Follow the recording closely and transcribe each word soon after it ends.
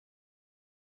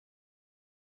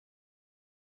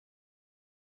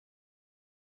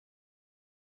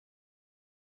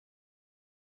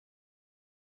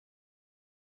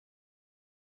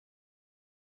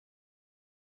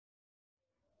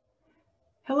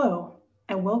Hello,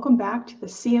 and welcome back to the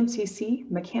CMCC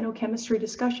Mechanochemistry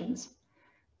Discussions.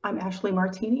 I'm Ashley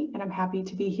Martini, and I'm happy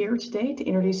to be here today to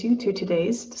introduce you to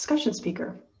today's discussion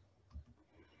speaker.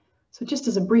 So just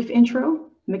as a brief intro,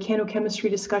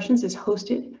 Mechanochemistry Discussions is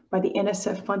hosted by the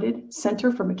NSF-funded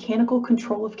Center for Mechanical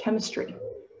Control of Chemistry.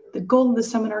 The goal of the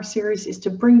seminar series is to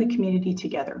bring the community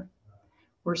together.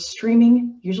 We're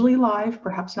streaming, usually live,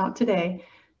 perhaps not today,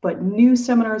 but new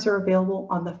seminars are available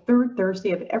on the third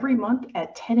Thursday of every month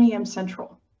at 10 a.m.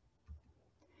 Central.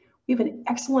 We have an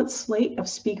excellent slate of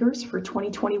speakers for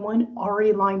 2021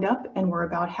 already lined up, and we're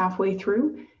about halfway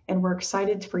through, and we're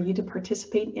excited for you to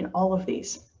participate in all of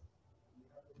these.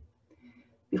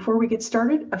 Before we get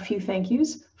started, a few thank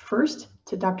yous. First,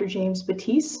 to Dr. James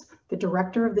Batiste, the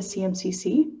director of the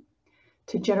CMCC,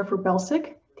 to Jennifer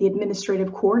Belsick, the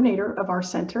administrative coordinator of our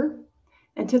center,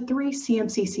 and to 3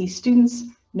 CMCC students,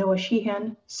 Noah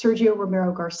Sheehan, Sergio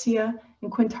Romero Garcia,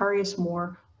 and Quintarius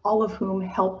Moore, all of whom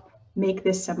help make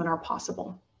this seminar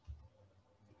possible.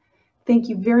 Thank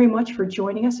you very much for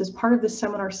joining us as part of this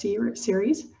seminar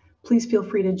series. Please feel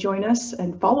free to join us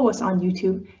and follow us on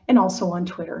YouTube and also on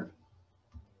Twitter.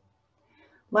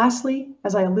 Lastly,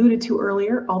 as I alluded to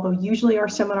earlier, although usually our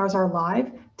seminars are live,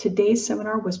 today's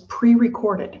seminar was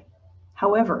pre-recorded.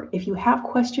 However, if you have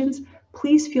questions,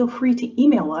 please feel free to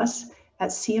email us at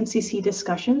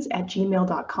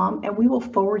cmccdiscussions@gmail.com, and we will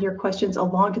forward your questions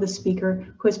along to the speaker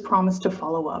who has promised to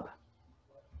follow up.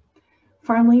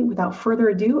 Finally, without further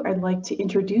ado, I'd like to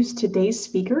introduce today's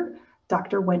speaker,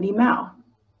 Dr. Wendy Mao.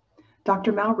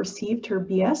 Dr. Mao received her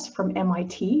BS from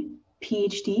MIT,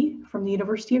 PhD from the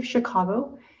University of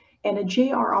Chicago, and a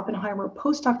J.R. Oppenheimer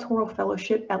postdoctoral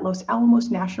fellowship at Los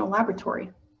Alamos National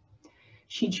Laboratory.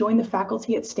 She joined the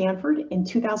faculty at Stanford in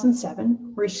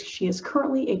 2007, where she is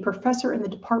currently a professor in the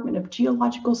Department of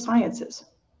Geological Sciences.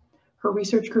 Her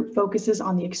research group focuses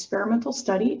on the experimental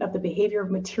study of the behavior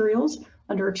of materials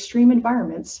under extreme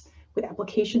environments, with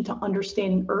application to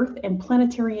understanding Earth and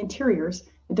planetary interiors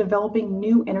and developing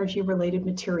new energy-related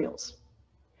materials.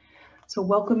 So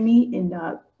welcome me in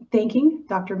thanking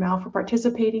Dr. Mao for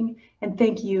participating, and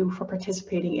thank you for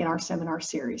participating in our seminar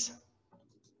series.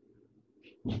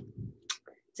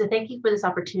 So thank you for this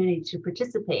opportunity to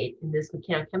participate in this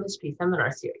mechanochemistry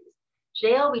seminar series.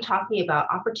 Today I'll be talking about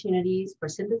opportunities for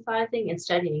synthesizing and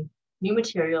studying new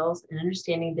materials and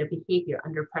understanding their behavior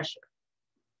under pressure.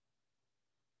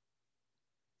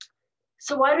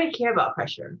 So why do we care about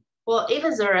pressure? Well, Ava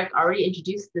Zurek already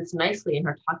introduced this nicely in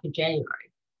her talk in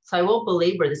January, so I won't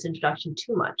belabor this introduction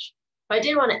too much, but I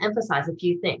did want to emphasize a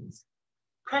few things.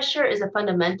 Pressure is a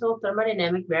fundamental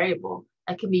thermodynamic variable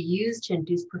that can be used to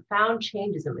induce profound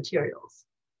changes in materials.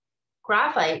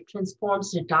 Graphite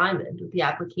transforms to diamond with the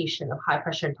application of high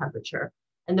pressure and temperature,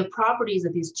 and the properties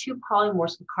of these two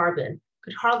polymorphs of carbon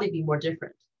could hardly be more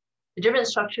different. The different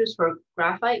structures for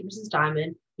graphite versus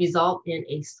diamond result in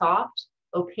a soft,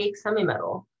 opaque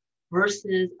semimetal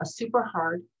versus a super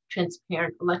hard,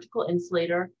 transparent electrical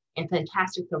insulator and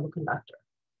fantastic thermal conductor.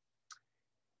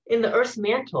 In the Earth's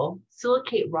mantle,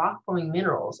 silicate rock-forming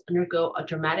minerals undergo a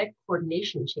dramatic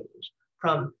coordination change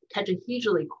from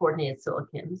tetrahedrally coordinated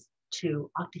silicons to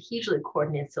octahedrally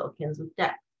coordinated silicons with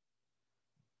depth.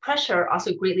 Pressure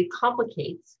also greatly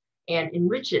complicates and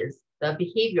enriches the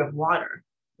behavior of water,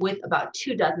 with about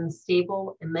 24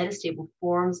 stable and metastable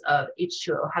forms of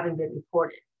H2O having been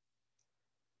reported.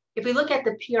 If we look at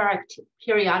the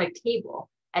periodic table,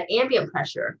 at ambient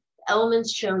pressure, the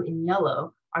elements shown in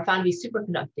yellow are found to be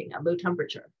superconducting at low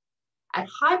temperature. At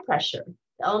high pressure,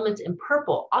 the elements in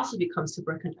purple also become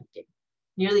superconducting,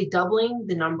 nearly doubling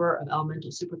the number of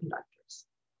elemental superconductors.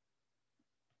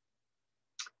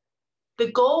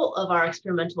 The goal of our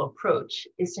experimental approach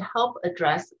is to help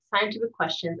address scientific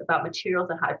questions about materials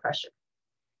at high pressure.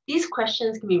 These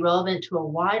questions can be relevant to a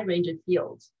wide range of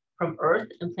fields, from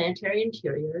Earth and planetary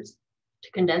interiors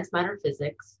to condensed matter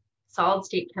physics,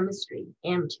 solid-state chemistry,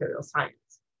 and material science.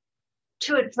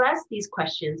 To address these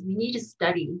questions, we need to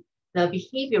study the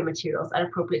behavior of materials at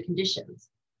appropriate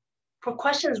conditions. For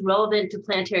questions relevant to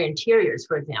planetary interiors,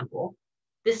 for example,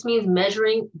 this means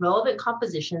measuring relevant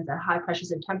compositions at high pressures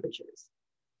and temperatures.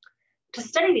 To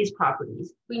study these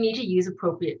properties, we need to use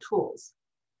appropriate tools.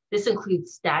 This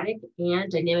includes static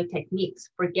and dynamic techniques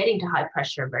for getting to high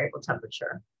pressure and variable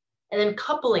temperature, and then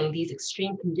coupling these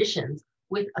extreme conditions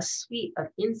with a suite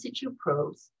of in situ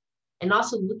probes, and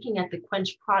also looking at the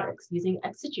quenched products using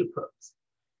ex situ probes.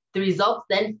 The results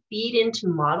then feed into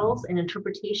models and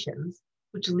interpretations,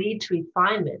 which lead to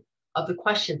refinement of the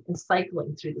question and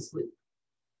cycling through this loop.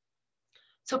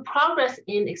 So progress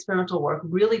in experimental work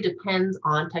really depends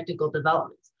on technical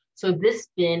developments. So this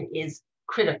spin is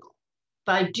critical.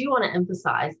 But I do want to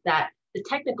emphasize that the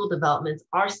technical developments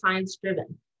are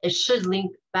science-driven. It should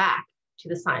link back to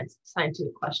the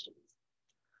scientific questions.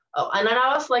 Oh, and I'd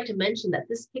also like to mention that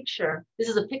this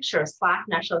is a picture of SLAC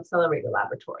National Accelerator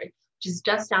Laboratory, which is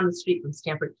just down the street from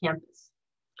Stanford campus.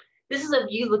 This is a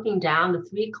view looking down the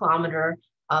 3-kilometer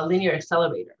linear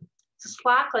accelerator. So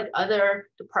SLAC, like other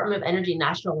Department of Energy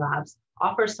national labs,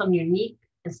 offers some unique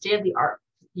and state-of-the-art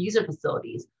user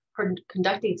facilities for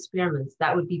conducting experiments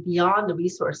that would be beyond the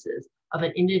resources of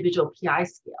an individual PI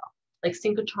scale, like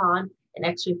synchrotron and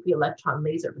X-ray free electron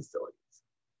laser facilities.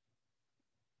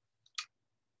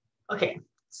 Okay,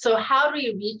 so how do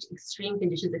we reach extreme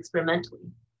conditions experimentally?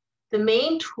 The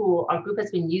main tool our group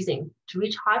has been using to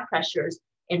reach high pressures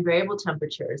and variable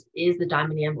temperatures is the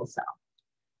diamond anvil cell.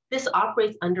 This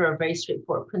operates under a very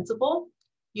straightforward principle.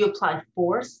 You apply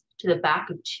force to the back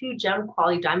of 2 gem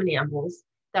quality diamond anvils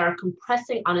that are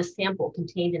compressing on a sample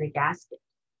contained in a gasket.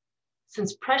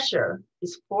 Since pressure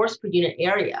is force per unit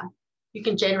area, you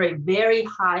can generate very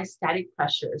high static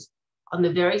pressures on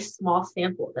the very small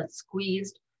sample that's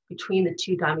squeezed between the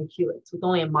 2 diamond culettes with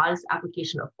only a modest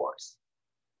application of force.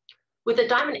 With a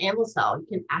diamond anvil cell, you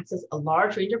can access a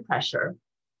large range of pressure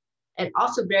and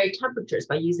also vary temperatures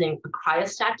by using a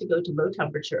cryostat to go to low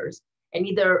temperatures and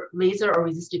either laser or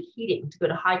resistive heating to go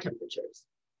to high temperatures.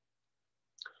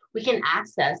 We can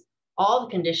access all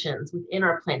the conditions within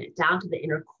our planet down to the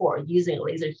inner core using a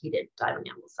laser heated diamond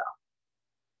anvil cell.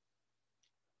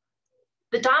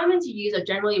 The diamonds you use are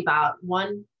generally about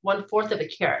one-fourth of a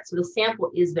carat, so the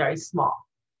sample is very small.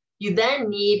 You then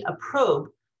need a probe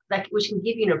which can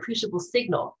give you an appreciable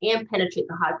signal and penetrate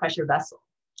the high pressure vessel.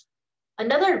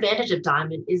 Another advantage of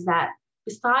diamond is that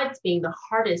besides being the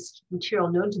hardest material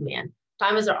known to man,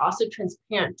 diamonds are also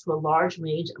transparent to a large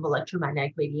range of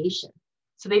electromagnetic radiation.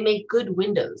 So they make good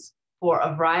windows for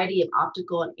a variety of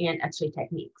optical and X-ray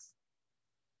techniques.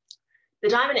 The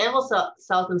diamond anvil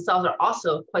cells themselves are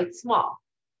also quite small,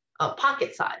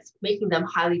 pocket size, making them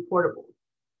highly portable.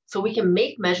 So we can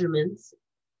make measurements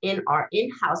in our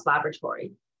in-house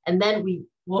laboratory, and then we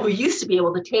used to be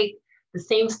able to take the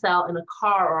same cell in a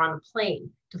car or on a plane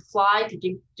to fly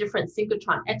to different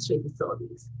synchrotron X-ray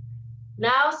facilities.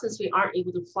 Now, since we aren't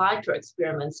able to fly to our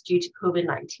experiments due to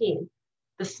COVID-19,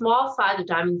 the small size of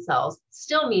diamond cells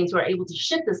still means we're able to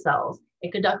ship the cells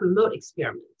and conduct remote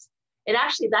experiments. And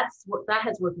actually, that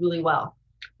has worked really well.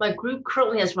 My group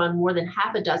currently has run more than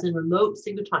half a dozen remote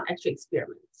synchrotron X-ray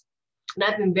experiments. And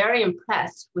I've been very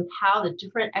impressed with how the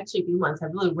different X-ray beam lines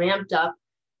have really ramped up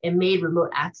and made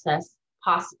remote access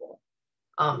possible.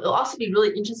 It'll also be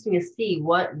really interesting to see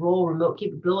what role remote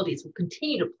capabilities will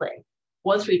continue to play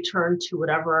once we return to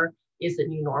whatever is the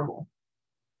new normal.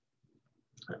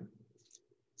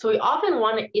 So we often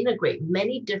want to integrate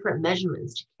many different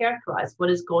measurements to characterize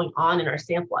what is going on in our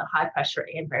sample at high pressure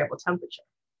and variable temperature.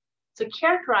 So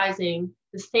characterizing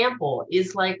the sample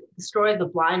is like the story of the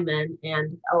blind men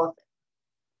and the elephant.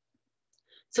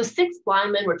 So 6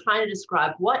 blind men were trying to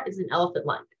describe what is an elephant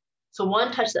like. So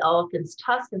one touched the elephant's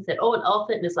tusk and said, oh, an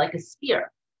elephant is like a spear.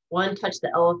 One touched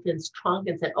the elephant's trunk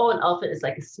and said, oh, an elephant is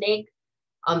like a snake.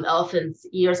 The elephant's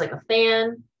ear is like a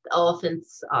fan. The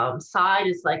elephant's side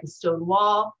is like a stone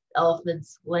wall. The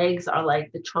elephant's legs are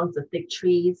like the trunks of thick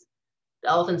trees. The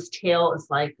elephant's tail is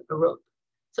like a rope.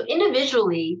 So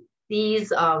individually,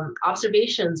 these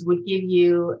observations would give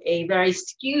you a very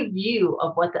skewed view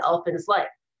of what the elephant is like.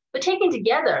 But taken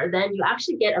together, then you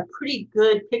actually get a pretty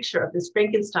good picture of this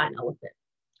Frankenstein elephant,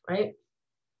 right?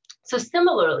 So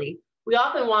similarly, we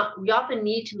often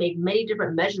need to make many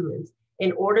different measurements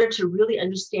in order to really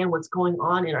understand what's going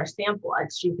on in our sample at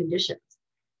extreme conditions.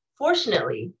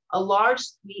 Fortunately, a large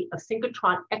suite of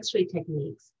synchrotron X-ray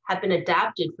techniques have been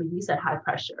adapted for use at high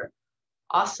pressure.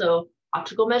 Also,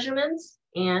 optical measurements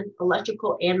and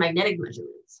electrical and magnetic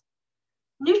measurements.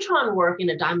 Neutron work in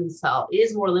a diamond cell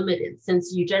is more limited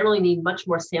since you generally need much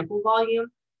more sample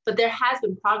volume, but there has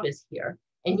been progress here,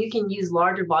 and you can use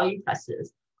larger volume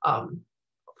presses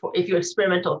if your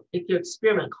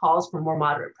experiment calls for more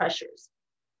moderate pressures.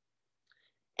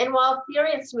 And while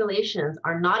theory and simulations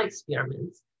are not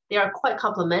experiments, they are quite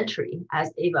complementary,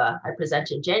 as Ava had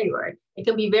presented in January. It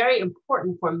can be very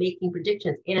important for making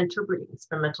predictions and interpreting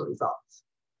experimental results.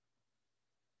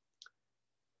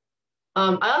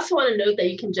 I also want to note that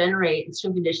you can generate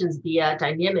extreme conditions via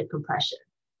dynamic compression,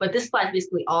 but this slide is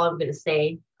basically all I'm going to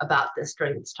say about this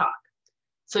during this talk.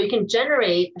 So you can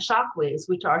generate shock waves,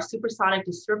 which are supersonic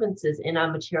disturbances in a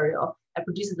material that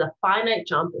produces a finite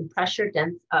jump in pressure,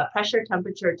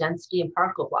 temperature, density, and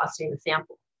particle velocity in the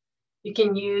sample. You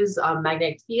can use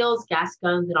magnetic fields, gas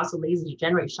guns, and also lasers to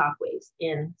generate shock waves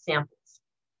in samples.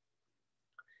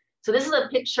 So this is a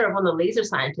picture of one of the laser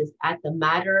scientists at the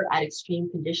matter at extreme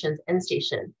conditions end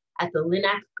station at the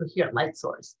LINAC coherent light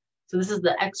source. So this is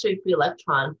the X-ray free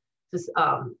electron,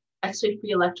 X-ray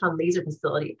free electron laser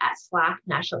facility at SLAC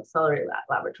National Accelerator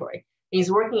Laboratory. And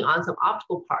he's working on some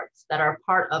optical parts that are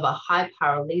part of a high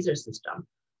power laser system,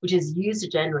 which is used to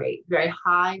generate very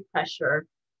high pressure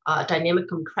dynamic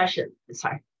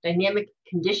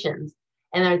conditions,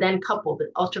 and are then coupled with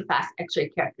ultra fast X-ray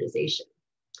characterization.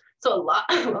 So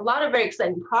a lot of very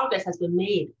exciting progress has been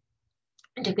made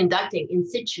into conducting in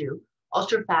situ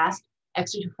ultra fast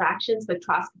X-ray diffraction,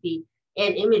 spectroscopy,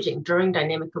 and imaging during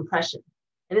dynamic compression.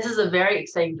 And this is a very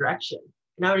exciting direction.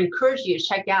 And I would encourage you to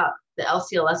check out the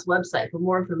LCLS website for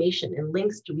more information and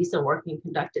links to recent work being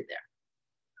conducted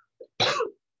there.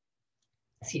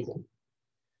 Excuse me.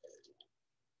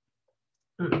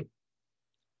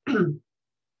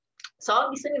 So I'll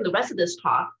be spending the rest of this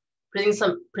talk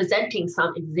presenting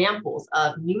some examples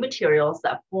of new materials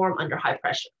that form under high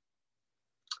pressure.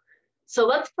 So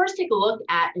let's first take a look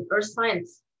at an earth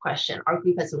science question our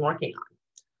group has been working on.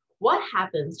 What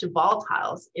happens to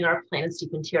volatiles in our planet's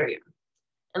deep interior?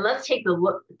 And let's take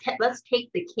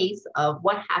the case of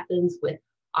what happens with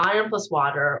iron plus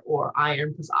water or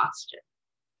iron plus oxygen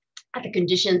at the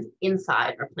conditions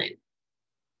inside our planet.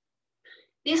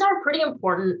 These are pretty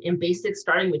important and basic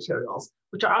starting materials,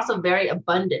 which are also very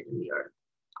abundant in the Earth.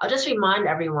 I'll just remind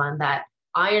everyone that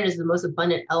iron is the most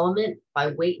abundant element by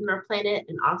weight in our planet,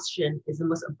 and oxygen is the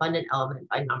most abundant element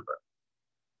by number.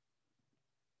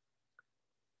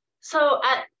 So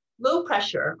at low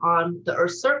pressure on the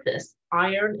Earth's surface,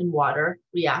 iron and water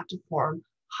react to form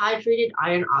hydrated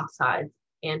iron oxides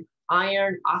and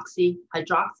iron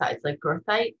oxyhydroxides like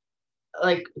goethite,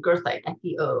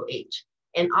 FeOH.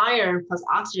 And iron plus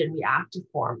oxygen react to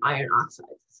form iron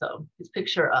oxides. So this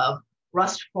picture of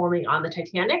rust forming on the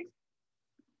Titanic.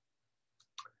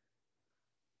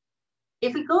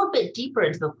 If we go a bit deeper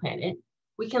into the planet,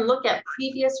 we can look at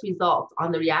previous results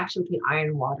on the reaction between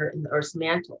iron and water in the Earth's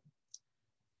mantle.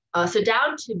 So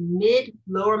down to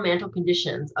mid-lower mantle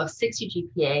conditions of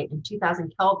 60 GPa and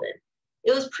 2000 Kelvin,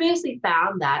 it was previously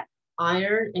found that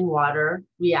iron and water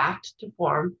react to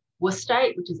form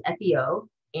wustite, which is FeO,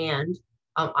 and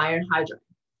iron hydride.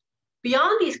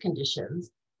 Beyond these conditions,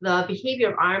 the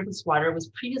behavior of iron plus water was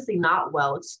previously not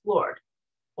well explored.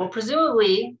 Well,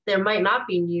 presumably, there might not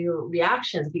be new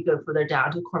reactions if we go further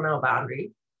down to the core metal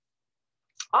boundary.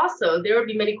 Also, there would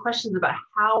be many questions about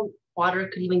how water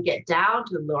could even get down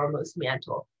to the lowermost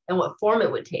mantle and what form it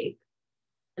would take.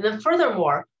 And then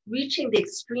furthermore, reaching the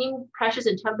extreme pressures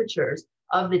and temperatures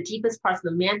of the deepest parts of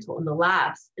the mantle in the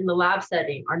lab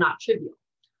setting are not trivial.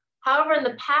 However, in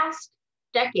the past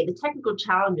decade, the technical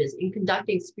challenges in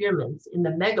conducting experiments in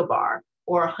the megabar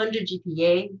or 100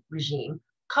 GPa regime,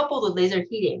 coupled with laser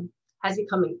heating, has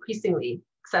become increasingly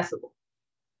accessible.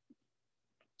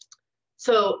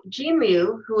 So Jean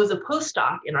Liu, who was a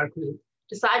postdoc in our group,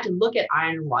 decided to look at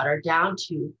iron and water down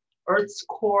to Earth's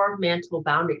core mantle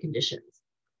boundary conditions.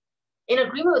 In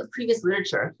agreement with previous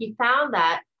literature, he found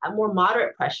that at more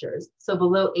moderate pressures, so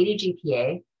below 80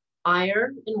 GPa,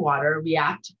 iron and water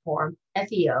react to form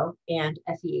FeO and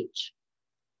FeH.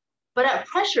 But at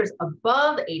pressures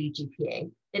above 80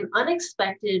 GPa, an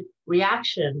unexpected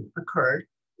reaction occurred,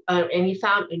 and he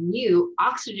found a new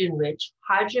oxygen-rich,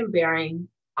 hydrogen-bearing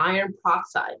iron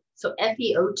peroxide, so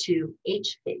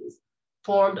FeO2H phase,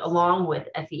 formed along with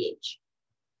FeH.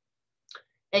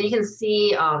 And you can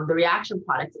see the reaction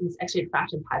products in this X-ray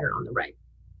diffraction pattern on the right.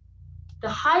 The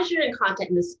hydrogen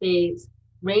content in this phase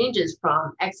ranges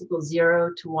from X =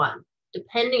 0 to 1,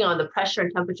 depending on the pressure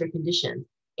and temperature conditions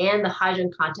and the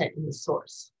hydrogen content in the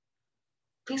source.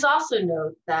 Please also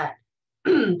note that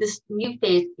this new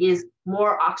phase is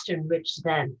more oxygen rich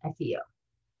than FeO.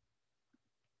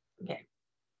 Okay.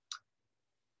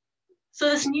 So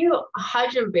this new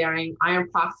hydrogen-bearing iron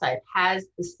peroxide has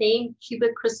the same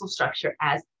cubic crystal structure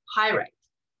as pyrite,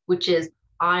 which is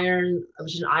an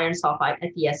iron sulfide,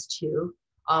 FeS2.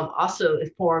 Also,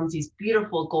 it forms these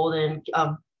beautiful golden,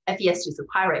 FeS2, so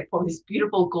pyrite, forms these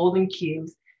beautiful golden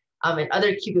cubes and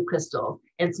other cubic crystals,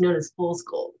 and it's known as fool's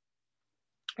gold.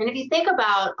 And if you think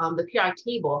about the periodic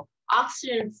table,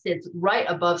 oxygen sits right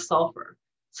above sulfur.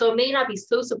 So it may not be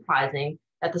so surprising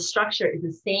that the structure is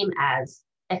the same as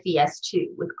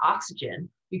FeS2, with oxygen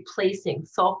replacing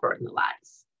sulfur in the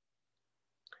lattice.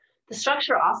 The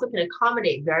structure also can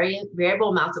accommodate variable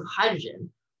amounts of hydrogen,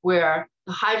 where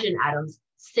the hydrogen atoms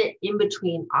sit in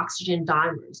between oxygen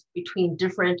dimers between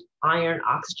different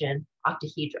iron-oxygen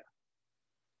octahedra.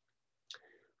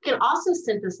 We can also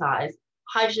synthesize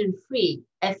hydrogen-free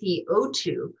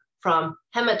FeO2 from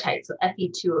hematite, so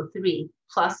Fe2O3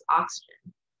 plus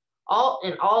oxygen. All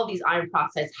of these iron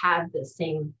peroxides have the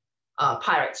same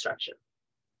pyrite structure.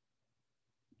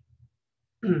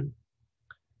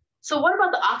 So what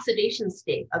about the oxidation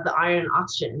state of the iron and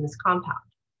oxygen in this compound?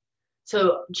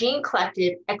 So Jean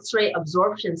collected X-ray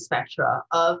absorption spectra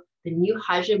of the new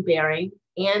hydrogen-bearing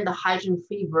and the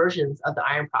hydrogen-free versions of the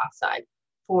iron peroxide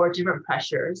for different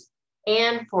pressures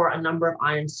and for a number of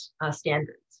iron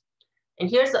standards. And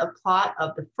here's a plot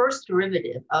of the first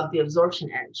derivative of the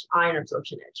absorption edge, iron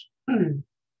absorption edge.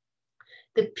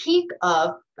 The peak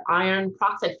of the iron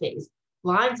peroxide phase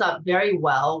lines up very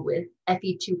well with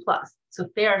Fe2+, so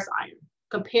ferrous iron,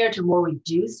 compared to more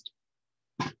reduced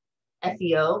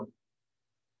FeO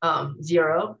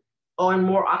 0 or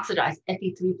more oxidized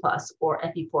Fe3+ or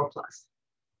Fe4+.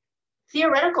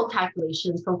 Theoretical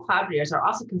calculations from collaborators are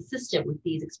also consistent with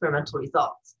these experimental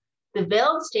results. The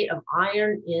valence state of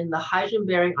iron in the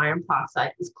hydrogen-bearing iron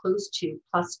peroxide is close to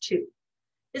 +2.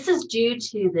 This is due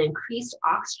to the increased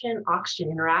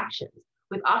oxygen-oxygen interactions,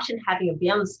 with oxygen having a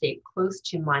valence state close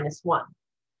to -1.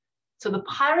 So the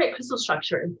pyrite crystal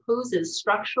structure imposes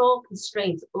structural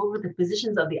constraints over the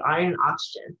positions of the iron and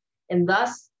oxygen, and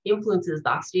thus influences the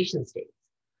oxidation states.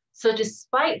 So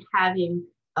despite having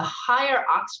a higher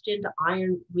oxygen to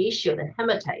iron ratio than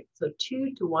hematite, so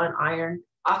 2:1 iron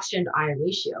oxygen to iron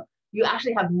ratio, you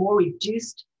actually have more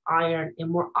reduced iron and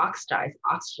more oxidized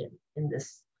oxygen in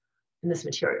this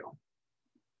material.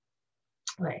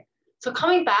 Okay. So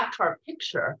coming back to our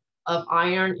picture of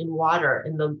iron in water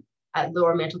at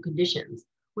lower mantle conditions,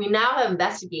 we now have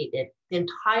investigated the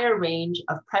entire range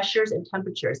of pressures and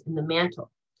temperatures in the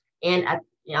mantle and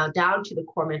down to the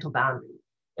core mantle boundary.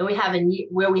 And we have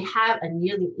where we have a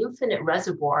nearly infinite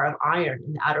reservoir of iron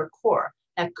in the outer core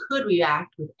that could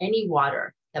react with any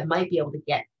water that might be able to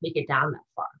make it down that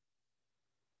far.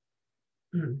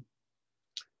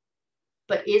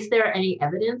 But is there any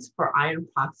evidence for iron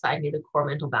peroxide near the core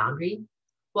mantle boundary?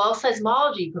 Well,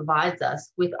 seismology provides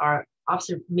us with our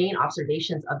main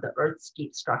observations of the Earth's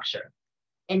deep structure.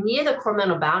 And near the core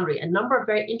mantle boundary, a number of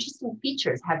very interesting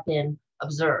features have been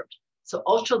observed. So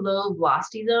ultra low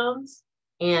velocity zones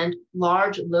and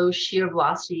large low shear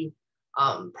velocity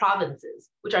provinces,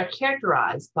 which are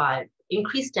characterized by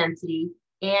increased density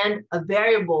and a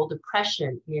variable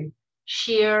depression in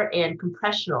shear and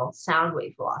compressional sound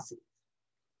wave velocities.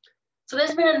 So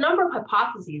there's been a number of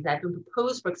hypotheses that have been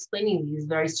proposed for explaining these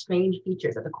very strange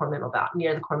features at the core mantle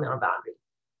near the core mantle boundary.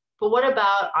 But what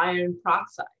about iron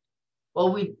peroxide?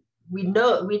 Well, we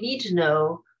need to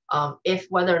know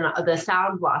whether or not the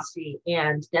sound velocity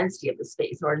and density of the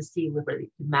space in order to see whether they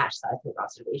can match seismic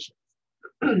observations.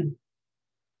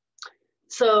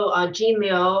 So Jean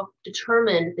Liu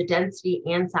determined the density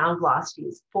and sound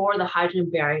velocities for the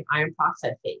hydrogen-bearing iron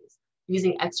peroxide phase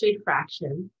using X-ray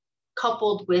diffraction,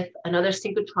 coupled with another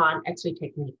synchrotron X-ray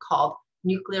technique called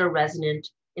nuclear resonant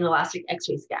inelastic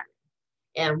X-ray scattering.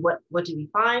 And what did we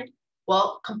find?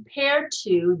 Well, compared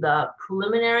to the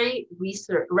preliminary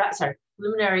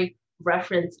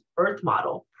reference Earth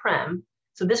model, PREM,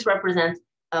 so this represents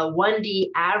a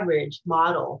 1D average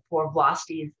model for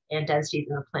velocities and densities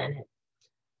in the planet,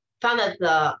 found that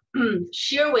the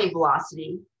shear wave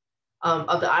velocity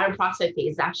of the iron peroxide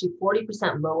phase is actually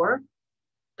 40% lower.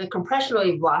 The compression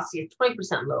wave velocity is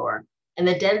 20% lower, and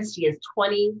the density is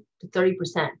 20 to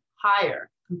 30% higher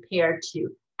compared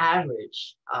to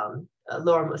average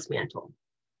lowermost mantle.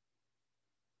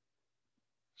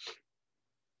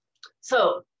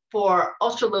 So for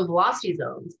ultra low velocity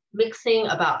zones, mixing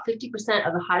about 50%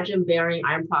 of the hydrogen-bearing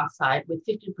iron peroxide with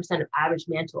 50% of average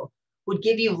mantle would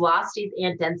give you velocities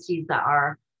and densities that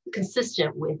are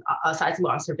consistent with seismic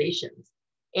observations.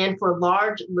 And for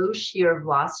large low shear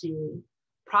velocity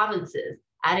provinces,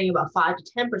 adding about 5 to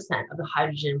 10% of the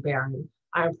hydrogen-bearing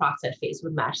iron peroxide phase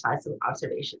would match seismic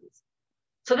observations.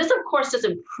 So this, of course,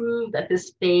 doesn't prove that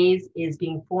this phase is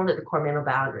being formed at the core mantle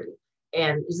boundary,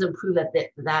 and doesn't prove that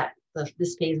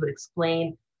this phase would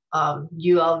explain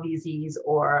ULVZs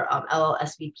or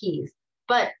LLSVPs,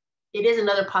 but it is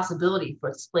another possibility for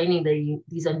explaining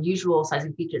these unusual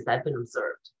seismic features that have been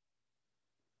observed.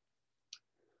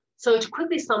 So to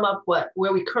quickly sum up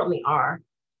where we currently are,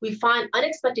 we find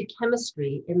unexpected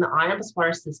chemistry in the iron plus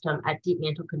water system at deep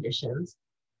mantle conditions.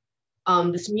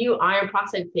 This new iron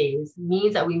peroxide phase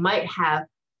means that we might have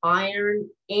iron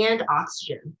and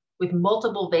oxygen with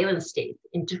multiple valence states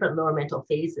in different lower mantle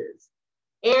phases.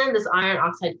 And this iron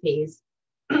oxide phase,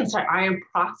 iron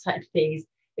peroxide phase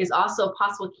is also a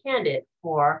possible candidate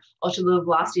for ultra low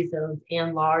velocity zones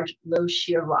and large low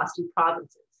shear velocity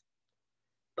provinces.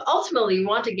 But ultimately, we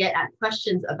want to get at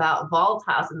questions about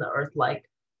volatiles in the Earth, like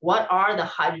what are the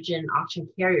hydrogen and oxygen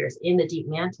carriers in the deep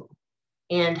mantle?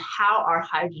 and how are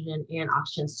hydrogen and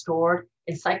oxygen stored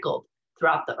and cycled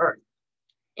throughout the Earth.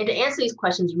 And to answer these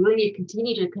questions, we really need to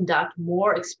continue to conduct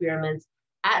more experiments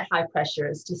at high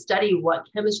pressures to study what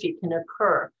chemistry can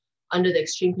occur under the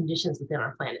extreme conditions within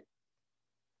our planet.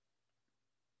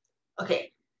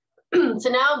 Okay, so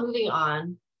now moving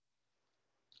on,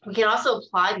 we can also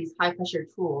apply these high pressure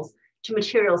tools to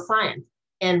material science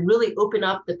and really open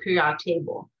up the periodic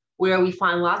table, where we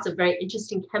find lots of very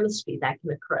interesting chemistry that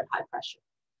can occur at high pressure.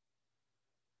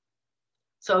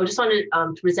 So I just wanted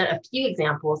to present a few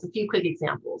examples, a few quick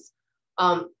examples.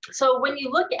 So when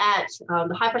you look at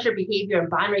the high pressure behavior in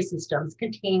binary systems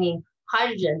containing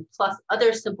hydrogen plus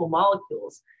other simple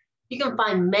molecules, you can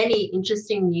find many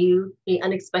interesting new,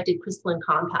 unexpected crystalline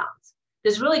compounds.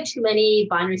 There's really too many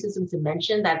binary systems to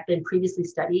mention that have been previously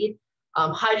studied.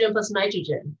 Hydrogen plus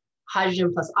nitrogen,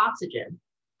 hydrogen plus oxygen,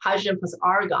 hydrogen plus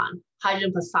argon,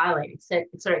 hydrogen plus silane, et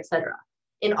cetera, et cetera.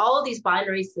 In all of these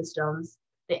binary systems,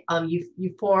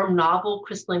 you form novel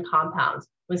crystalline compounds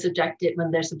when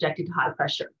they're subjected to high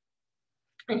pressure.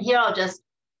 And here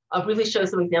I'll briefly show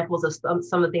some examples of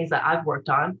some of the things that I've worked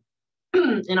on.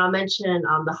 And I'll mention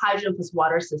the hydrogen plus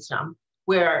water system,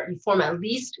 where you form at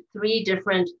least 3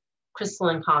 different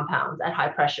crystalline compounds at high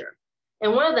pressure.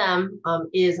 And one of them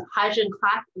is hydrogen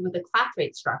with a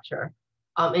clathrate structure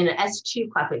in an S2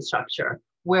 clathrate structure,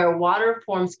 where water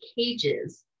forms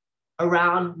cages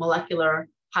around molecular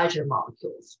hydrogen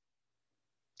molecules.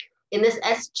 In this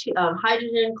S2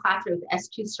 hydrogen clathrate with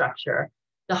S2 structure,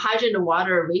 the hydrogen to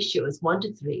water ratio is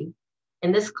 1:3,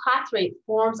 and this clathrate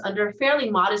forms under fairly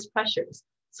modest pressures,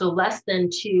 so less than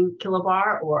 2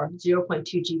 kilobar or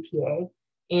 0.2 GPa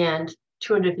and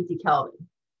 250 Kelvin.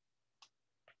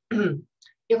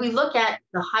 If we look at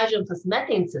the hydrogen plus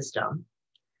methane system,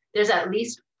 there's at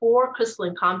least 4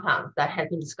 crystalline compounds that have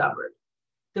been discovered.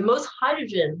 The most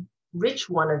hydrogen-rich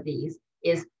one of these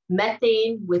is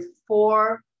methane with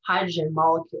 4 hydrogen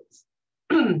molecules.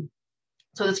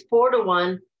 So this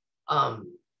 4-to-1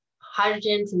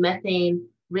 hydrogen to methane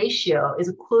ratio is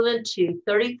equivalent to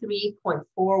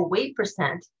 33.4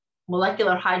 weight%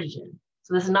 molecular hydrogen.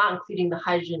 So this is not including the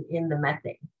hydrogen in the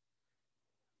methane.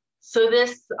 So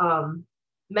this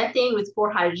methane with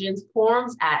 4 hydrogens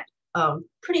forms at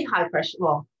pretty high pressure,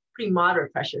 well, pretty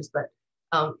moderate pressures, but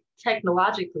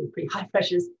technologically pretty high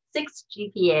pressures, 6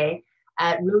 GPa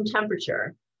at room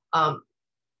temperature.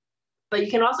 But you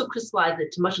can also crystallize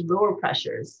it to much lower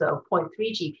pressures, so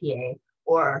 0.3 GPa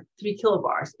or 3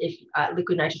 kilobars if at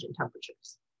liquid nitrogen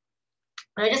temperatures.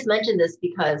 And I just mentioned this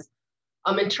because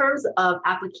in terms of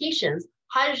applications,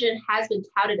 hydrogen has been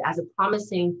touted as a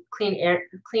promising clean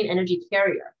energy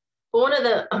carrier. But one of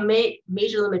the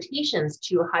major limitations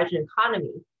to a hydrogen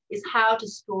economy is how to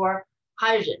store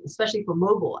hydrogen, especially for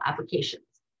mobile applications.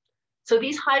 So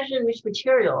these hydrogen-rich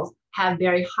materials have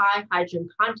very high hydrogen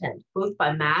content, both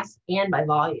by mass and by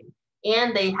volume,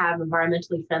 and they have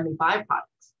environmentally friendly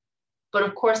byproducts. But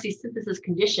of course, these synthesis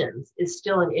conditions is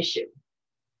still an issue.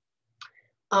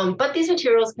 But these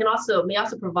materials may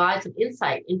also provide some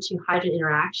insight into hydrogen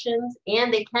interactions,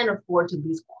 and they can afford to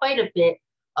lose quite a bit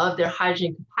of their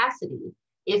hydrogen capacity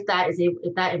if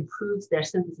that improves their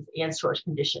synthesis and storage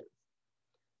conditions.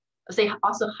 I'll say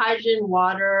also hydrogen,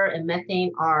 water, and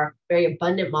methane are very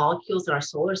abundant molecules in our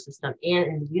solar system and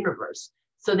in the universe.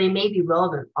 So they may be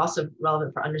also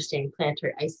relevant for understanding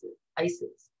planetary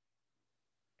ices.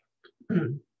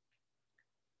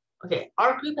 Okay,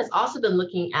 our group has also been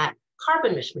looking at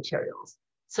carbon-rich materials.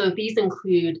 So these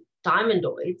include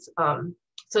diamondoids.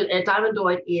 So a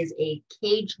diamondoid is a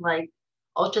cage-like,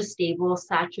 ultra-stable,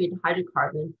 saturated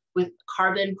hydrocarbon with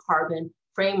carbon-carbon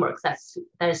frameworks that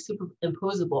is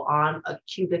superimposable on a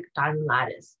cubic diamond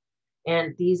lattice.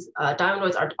 And these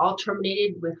diamondoids are all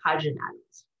terminated with hydrogen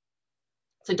atoms.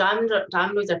 So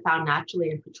diamondoids are found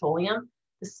naturally in petroleum.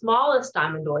 The smallest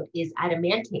diamondoid is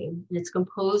adamantane, and it's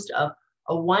composed of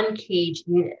a 1-cage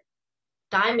unit.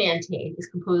 Dimantane is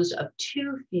composed of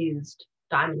 2 fused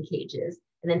diamond cages,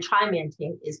 and then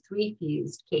trimantane is 3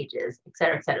 fused cages, et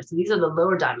cetera, et cetera. So these are the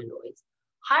lower diamondoids.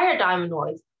 Higher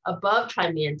diamondoids above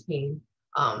trimantane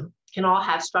can all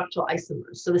have structural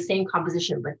isomers, so the same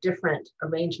composition, but different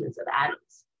arrangements of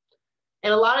atoms.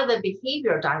 And a lot of the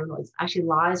behavior of diamondoids actually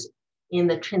lies in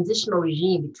the transitional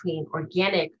regime between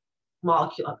organic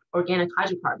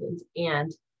hydrocarbons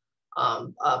and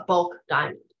bulk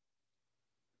diamond.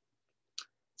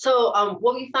 So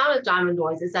what we found with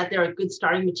diamondoids is that they're a good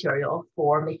starting material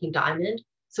for making diamond.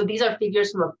 So these are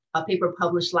figures from a paper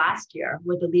published last year,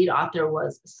 where the lead author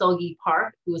was Sulgi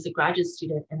Park, who was a graduate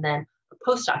student and then a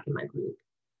postdoc in my group.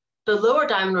 The lower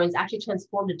diamondoids actually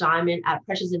transformed to diamond at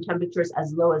pressures and temperatures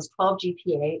as low as 12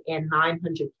 GPa and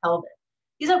 900 Kelvin.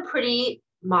 These are pretty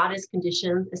modest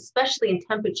conditions, especially in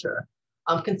temperature,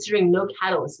 considering no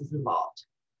catalyst is involved.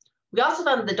 We also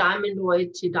found that the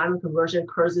diamondoid to diamond conversion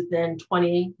occurs within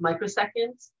 20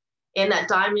 microseconds, and that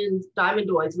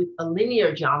diamondoids with a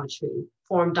linear geometry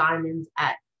form diamonds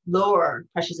at lower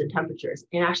pressures and temperatures.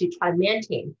 And actually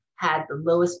trimantane had the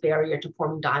lowest barrier to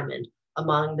forming diamond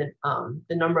among the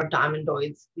number of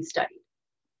diamondoids we studied.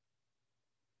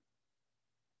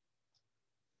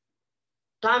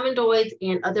 Diamondoids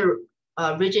and other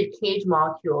rigid cage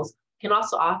molecules can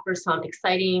also offer some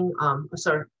exciting and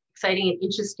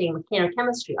interesting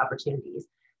mechanochemistry opportunities.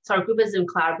 So our group has been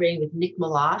collaborating with Nick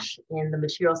Malash in the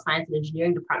Material Science and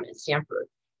Engineering Department at Stanford,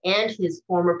 and his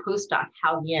former postdoc,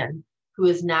 Hao Yan, who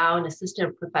is now an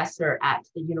assistant professor at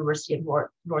the University of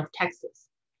North Texas.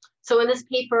 So in this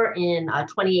paper in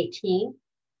 2018,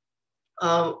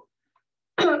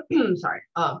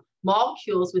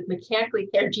 molecules with mechanically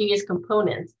heterogeneous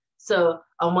components, so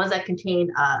ones that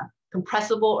contain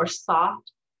compressible or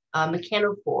soft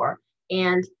mechanophore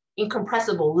and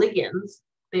incompressible ligands,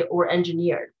 they were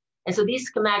engineered. And so these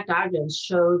schematic diagrams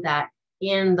show that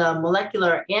in the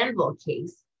molecular anvil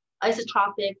case,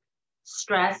 isotropic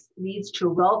stress leads to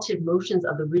relative motions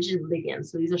of the rigid ligands.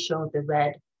 So these are shown with the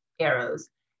red arrows,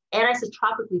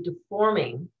 anisotropically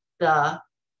deforming the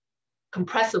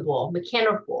compressible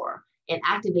mechanophore and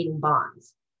activating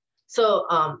bonds. So,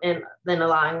 and then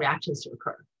allowing reactions to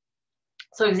occur.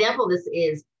 So example of this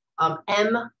is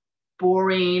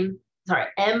M-carborane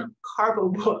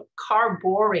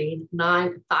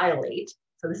 9-thiolate.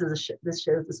 So this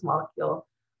shows this molecule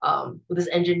with this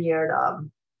engineered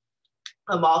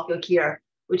a molecule here,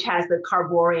 which has the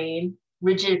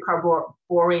rigid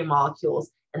carborane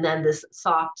molecules, and then this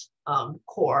soft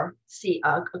core,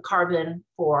 a carbon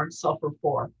 4, sulfur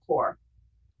 4 core.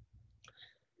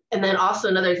 And then also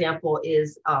another example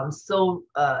is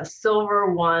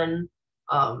silver 1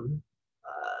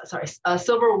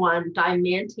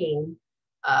 diamantane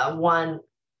 1,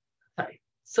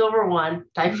 silver 1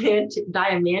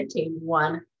 diamantane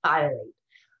 1 thiolate.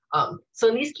 So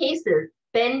in these cases,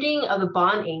 bending of the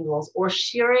bond angles or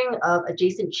shearing of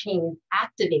adjacent chains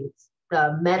activates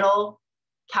the metal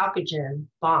chalcogen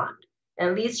bond,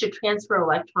 and it leads to transfer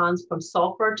electrons from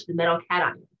sulfur to the metal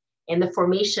cation and the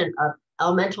formation of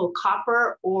elemental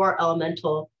copper or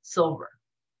elemental silver.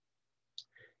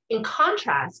 In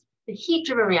contrast, the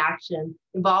heat-driven reaction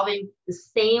involving the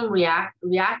same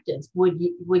reactants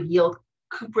would yield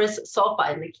cuprous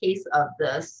sulfide in the case of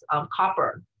this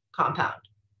copper compound,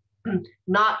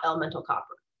 not elemental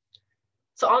copper.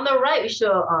 So on the right, we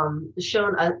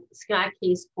shown a schematic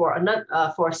case for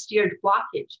a steered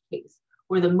blockage case,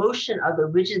 where the motion of the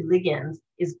rigid ligands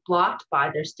is blocked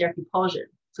by their steric repulsion.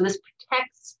 So this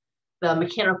protects the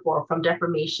mechanophore from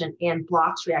deformation and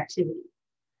blocks reactivity.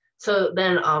 So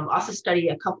then also study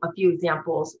a few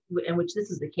examples in which this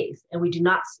is the case, and we do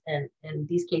not, and in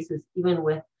these cases, even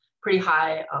with pretty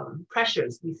high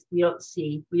pressures, we don't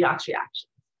see redox reactions.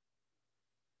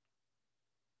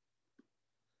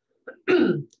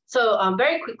 So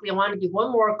very quickly, I want to give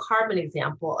one more carbon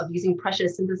example of using pressure to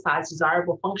synthesize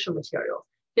desirable functional materials,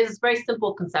 because it's very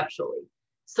simple conceptually.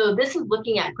 So this is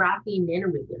looking at graphene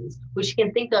nanoribbons, which you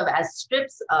can think of as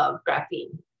strips of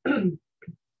graphene.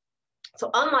 So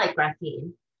unlike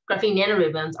graphene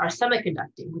nanoribbons are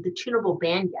semiconducting with a tunable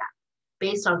band gap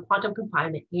based on quantum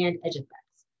confinement and edge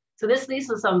effects. So this leads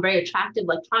to some very attractive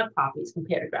electronic properties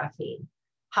compared to graphene.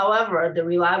 However, the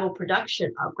reliable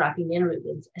production of graphene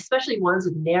nanoribbons, especially ones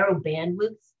with narrow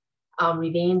bandwidths,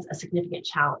 remains a significant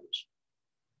challenge.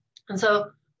 And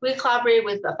so we collaborated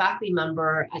with a faculty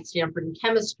member at Stanford in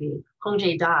chemistry,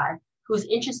 Hongjae Dai, who's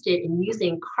interested in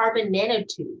using carbon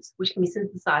nanotubes, which can be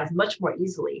synthesized much more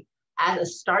easily as a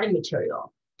starting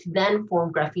material to then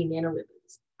form graphene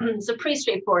nanoribbons. It's a pretty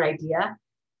straightforward idea.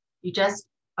 You just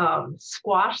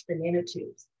squash the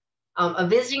nanotubes. A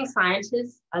visiting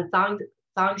scientist,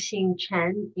 Zhangxing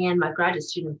Chen, and my graduate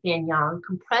student, Fan Yang,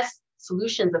 compressed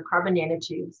solutions of carbon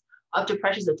nanotubes up to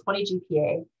pressures of 20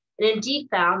 GPa, and indeed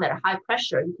found that at high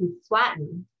pressure, you can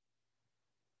flatten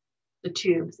the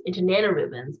tubes into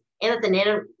nanoribbons, and that the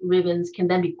nanoribbons can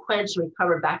then be quenched and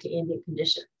recovered back to ambient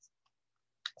conditions.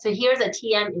 So here's a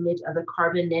TM image of the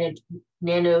carbon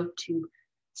nanotube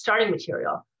starting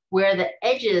material, where the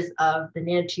edges of the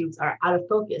nanotubes are out of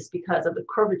focus because of the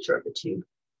curvature of the tube.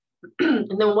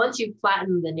 And then once you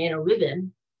flatten the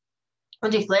nanoribbon,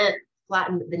 once you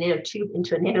flatten the nanotube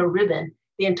into a nanoribbon,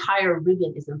 the entire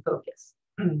ribbon is in focus.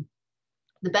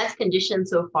 The best condition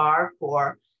so far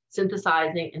for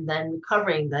synthesizing and then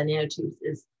recovering the nanotubes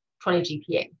is 20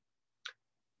 GPa.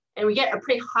 And we get a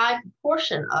pretty high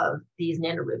proportion of these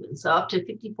nanoribbons. So up to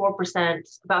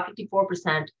 54%, about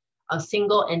 54% of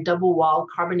single and double wall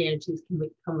carbon nanotubes can be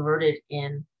converted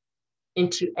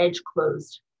into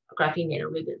edge-closed graphene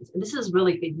nanoribbons. And this is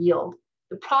really good yield.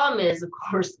 The problem is, of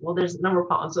course, well, there's a number of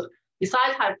problems. So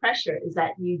besides high pressure is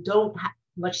that you don't have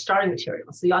much starting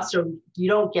material. So you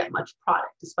don't get much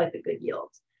product despite the good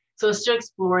yields. So it's still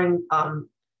exploring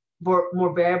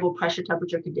more variable pressure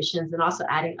temperature conditions and also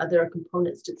adding other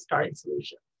components to the starting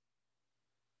solution.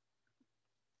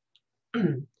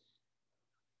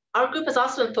 Our group has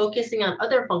also been focusing on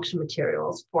other functional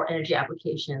materials for energy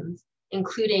applications,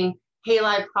 including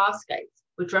halide perovskites,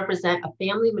 which represent a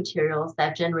family of materials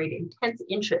that generate intense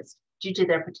interest due to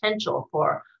their potential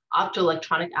for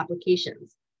optoelectronic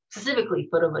applications, specifically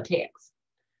photovoltaics.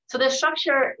 So the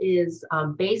structure is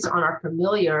based on our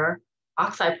familiar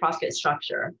oxide perovskite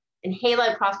structure, and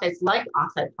halide perovskites like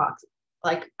oxide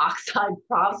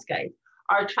perovskites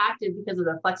are attractive because of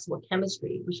their flexible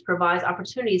chemistry, which provides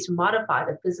opportunities to modify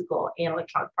the physical and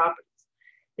electronic properties.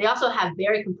 They also have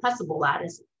very compressible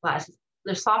lattices.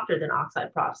 They're softer than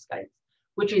oxide perovskites,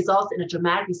 which results in a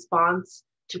dramatic response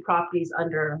to properties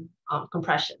under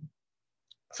compression.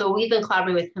 So we've been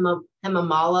collaborating with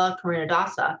Hemamala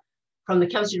Karinadasa from the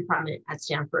chemistry department at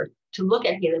Stanford to look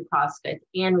at halide perovskites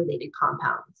and related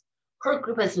compounds. Her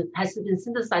group has been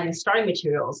synthesizing starting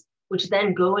materials, which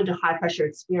then go into high pressure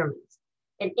experiments.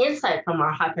 And insight from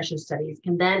our high pressure studies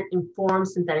can then inform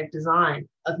synthetic design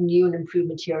of new and improved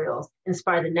materials,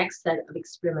 inspire the next set of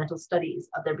experimental studies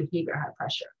of their behavior at high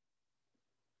pressure.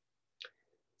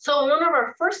 So in one of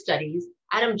our first studies,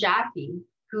 Adam Jaffe,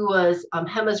 who was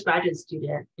HEMA's graduate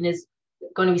student and is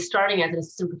going to be starting as an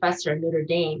assistant professor at Notre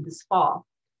Dame this fall,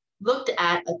 looked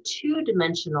at a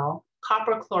two-dimensional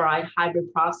copper chloride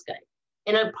hybrid perovskite.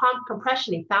 And upon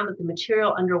compression, he found that the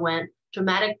material underwent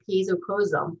dramatic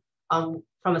piezochroism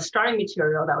from a starting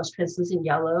material that was translucent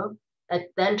yellow, that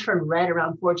then turned red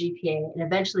around 4 GPa and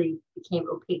eventually became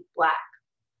opaque black.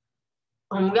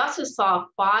 We also saw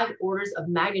 5 orders of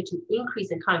magnitude increase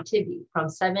in conductivity from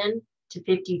 7 to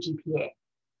 50 GPa.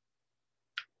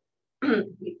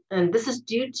 And this is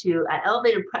due to the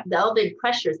elevated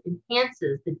pressures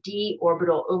enhances the d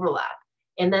orbital overlap.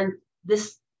 And then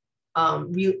this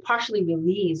partially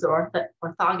relieves the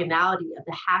orthogonality of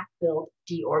the half-filled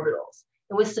d orbitals.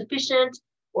 And with sufficient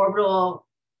orbital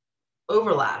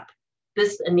overlap,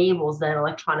 this enables then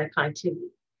electronic connectivity.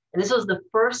 And this was the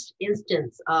first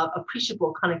instance of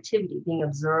appreciable connectivity being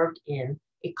observed in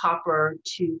a copper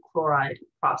 2 chloride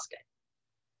perovskite.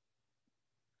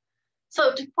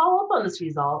 So to follow up on this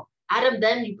result, Adam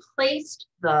then replaced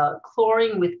the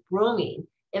chlorine with bromine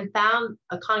and found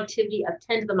a connectivity of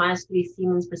 10 to the minus 3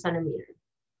 Siemens per centimeter,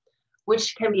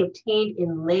 which can be obtained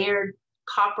in layered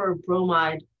copper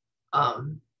bromide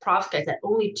perovskites at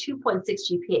only 2.6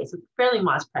 GPa, so fairly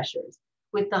modest pressures,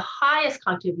 with the highest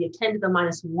conductivity of 10 to the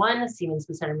minus 1 Siemens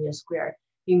per centimeter squared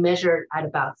being measured at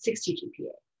about 60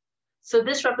 GPa. So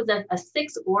this represents a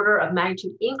 6 order of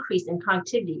magnitude increase in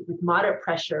conductivity with moderate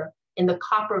pressure in the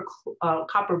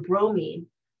copper bromine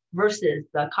versus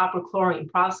the copper chlorine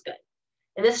perovskite.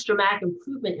 And this dramatic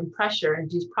improvement in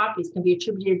pressure-induced properties can be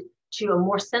attributed to a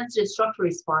more sensitive structural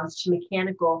response to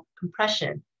mechanical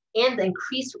compression and the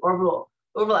increased orbital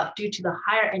overlap due to the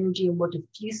higher energy and more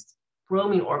diffuse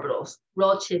bromine orbitals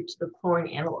relative to the chlorine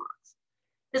analogs.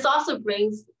 This also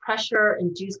brings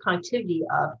pressure-induced conductivity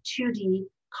of 2D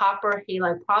copper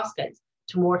halide perovskites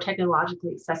to more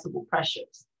technologically accessible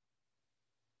pressures.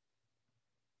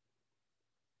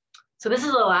 So this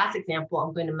is the last example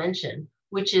I'm going to mention,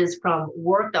 which is from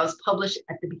work that was published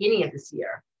at the beginning of this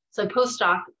year. So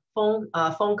postdoc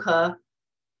Fonke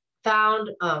found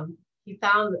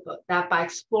that by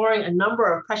exploring a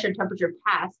number of pressure and temperature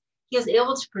paths, he was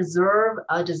able to preserve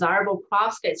a desirable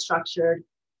perovskite structured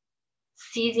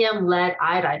cesium lead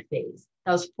iodide phase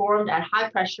that was formed at high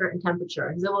pressure and temperature.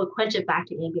 He was able to quench it back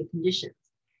to ambient conditions.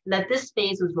 And that this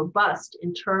phase was robust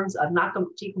in terms of not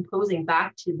decomposing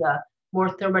back to the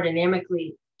more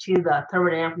thermodynamically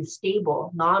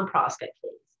stable non-perovskite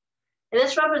phase. And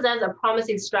this represents a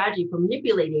promising strategy for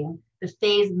manipulating the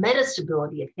phase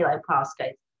metastability of halide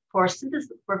perovskites for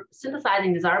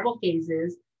synthesizing desirable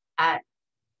phases at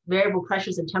variable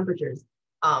pressures and temperatures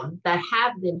that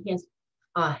have the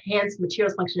enhanced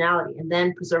materials functionality and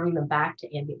then preserving them back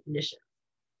to ambient conditions.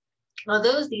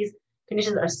 Although these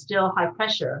conditions are still high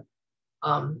pressure,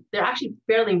 they're actually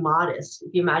fairly modest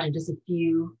if you imagine just a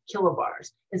few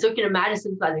kilobars. And so you can imagine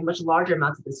synthesizing much larger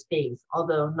amounts of this phase,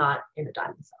 although not in a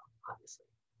diamond cell, obviously.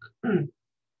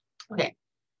 Okay,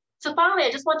 so finally,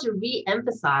 I just want to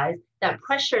re-emphasize that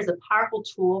pressure is a powerful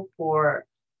tool for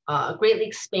greatly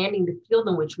expanding the field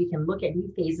in which we can look at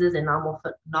new phases and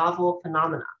novel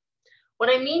phenomena. What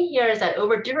I mean here is that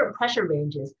over different pressure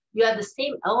ranges, you have the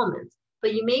same elements,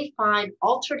 but you may find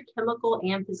altered chemical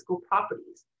and physical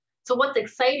properties. So what's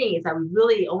exciting is that we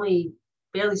really only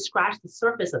barely scratched the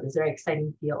surface of this very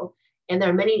exciting field, and there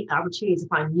are many opportunities to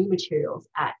find new materials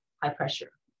at high pressure.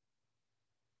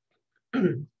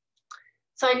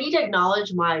 So I need to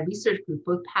acknowledge my research group,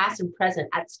 both past and present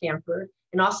at Stanford,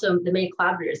 and also the many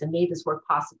collaborators that made this work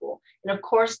possible. And of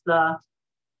course, the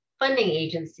funding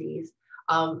agencies,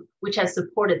 which has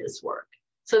supported this work.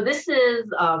 So this is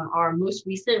our most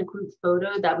recent group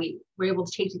photo that we were able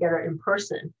to take together in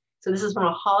person. So this is from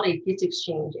a holiday gift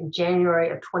exchange in January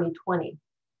of 2020.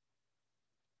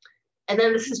 And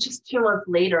then this is just 2 months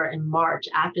later in March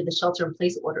after the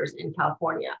shelter-in-place orders in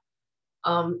California.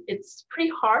 It's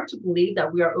pretty hard to believe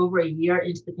that we are over a year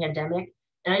into the pandemic.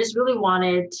 And I just really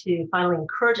wanted to finally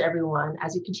encourage everyone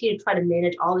as we continue to try to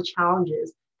manage all the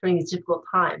challenges during these difficult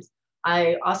times.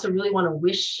 I also really want to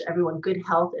wish everyone good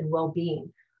health and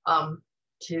well-being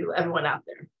to everyone out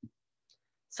there.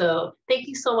 So thank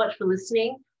you so much for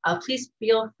listening. Please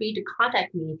feel free to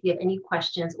contact me if you have any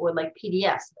questions or like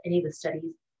PDFs of any of the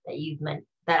studies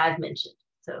that I've mentioned.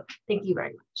 So thank you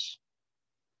very much.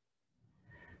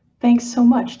 Thanks so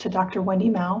much to Dr. Wendy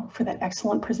Mao for that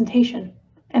excellent presentation.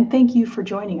 And thank you for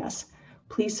joining us.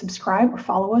 Please subscribe or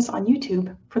follow us on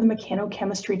YouTube for the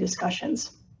mechanochemistry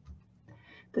discussions.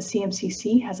 The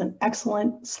CMCC has an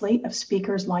excellent slate of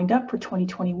speakers lined up for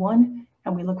 2021,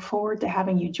 and we look forward to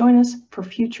having you join us for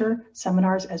future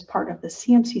seminars as part of the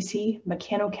CMCC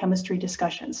mechanochemistry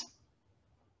discussions.